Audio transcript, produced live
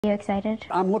Are you excited?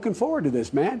 I'm looking forward to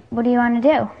this, man. What do you want to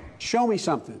do? Show me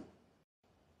something.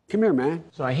 Come here, man.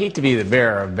 So I hate to be the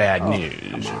bearer of bad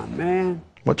news. Come on, man.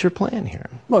 What's your plan here?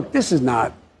 Look, this is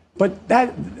not, but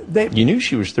You knew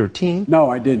she was 13? No,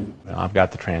 I didn't. Well, I've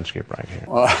got the transcript right here.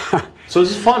 So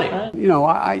this is funny. You know,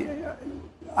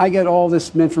 I get all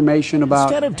this information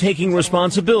about... Instead of taking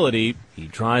responsibility, he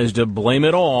tries to blame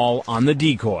it all on the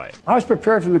decoy. I was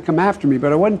prepared for them to come after me,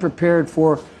 but I wasn't prepared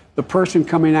for the person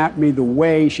coming at me the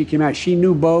way she came out. She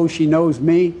knew Bo, she knows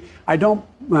me. I don't...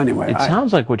 Anyway, It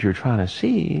sounds like what you're trying to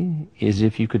see is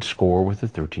if you could score with a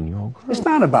 13-year-old girl. It's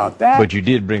not about that. But you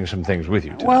did bring some things with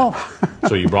you tonight. Well...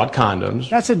 So you brought condoms.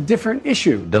 That's a different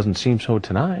issue. Doesn't seem so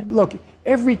tonight. Look,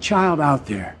 every child out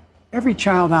there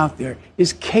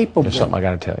is capable... There's something I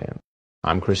got to tell you.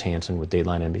 I'm Chris Hansen with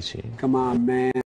Dateline NBC. Come on, man.